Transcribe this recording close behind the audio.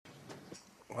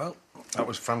Well, that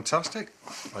was fantastic.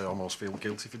 I almost feel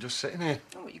guilty for just sitting here.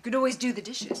 Oh, you could always do the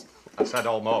dishes. I said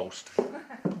almost.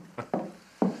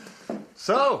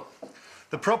 So,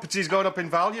 the property's going up in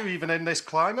value even in this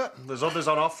climate. There's others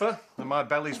on offer, and my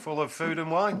belly's full of food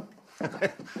and wine.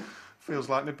 Feels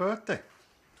like my birthday.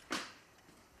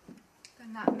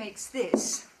 Then that makes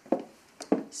this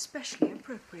especially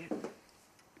appropriate.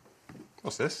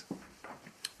 What's this?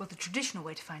 Well, the traditional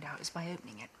way to find out is by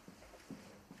opening it.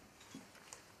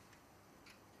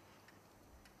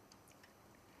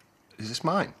 Is this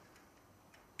mine?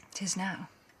 It is now.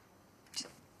 Just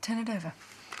turn it over.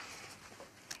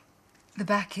 The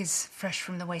back is fresh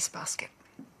from the wastebasket.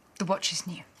 The watch is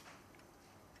new.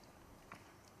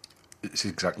 It's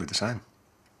exactly the same.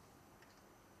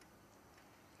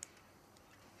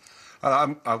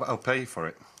 I'll pay you for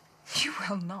it. You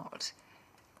will not.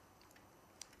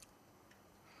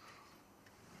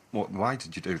 Why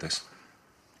did you do this?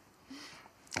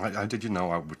 How did you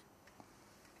know I would...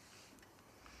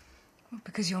 Well,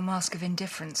 because your mask of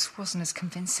indifference wasn't as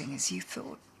convincing as you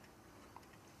thought.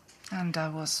 And I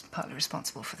was partly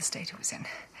responsible for the state it was in.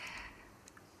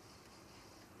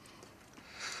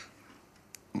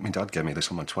 My dad gave me this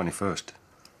on my 21st.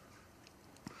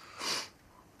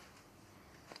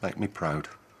 Make me proud.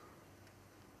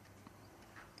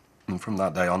 And from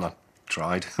that day on, I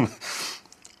tried.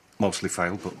 Mostly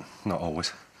failed, but not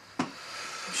always.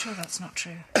 I'm sure that's not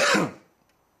true.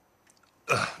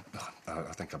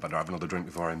 I think I'd better have another drink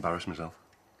before I embarrass myself.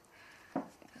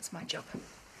 That's my job.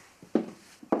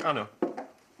 I know.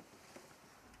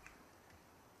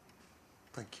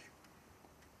 Thank you.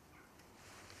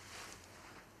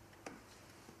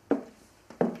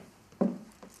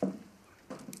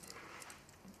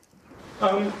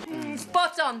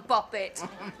 Spot on, bop it.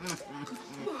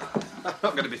 I'm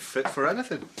not going to be fit for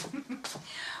anything.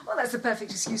 Well, that's the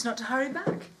perfect excuse not to hurry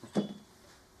back.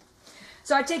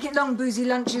 So I take it long boozy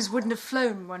lunches wouldn't have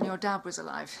flown when your dad was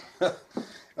alive?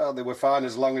 Well, they were fine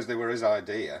as long as they were his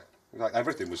idea. Like,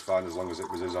 everything was fine as long as it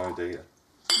was his idea.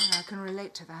 Yeah, I can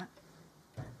relate to that.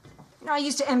 You know, I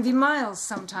used to envy Miles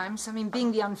sometimes. I mean,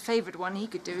 being the unfavoured one, he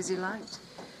could do as he liked.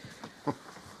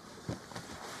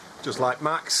 Just like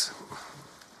Max.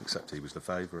 Except he was the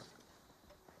favourite.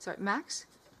 Sorry, Max?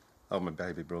 Oh, my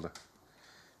baby brother.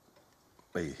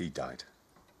 He died.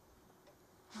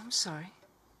 I'm sorry.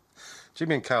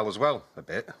 Jimmy and Carl as well, a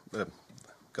bit.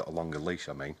 Got a longer leash,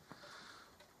 I mean.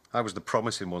 I was the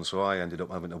promising one, so I ended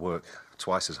up having to work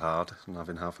twice as hard and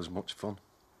having half as much fun.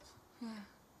 Yeah.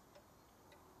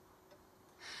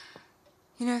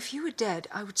 You know, if you were dead,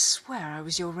 I would swear I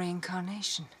was your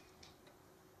reincarnation.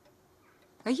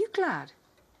 Are you glad?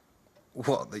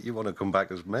 What, that you want to come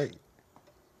back as me?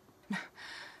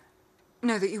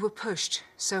 No, that you were pushed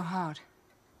so hard.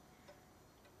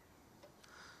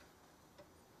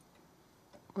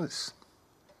 Well, it's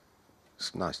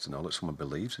nice to know that someone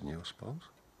believes in you, I suppose.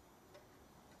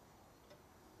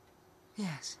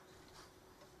 Yes.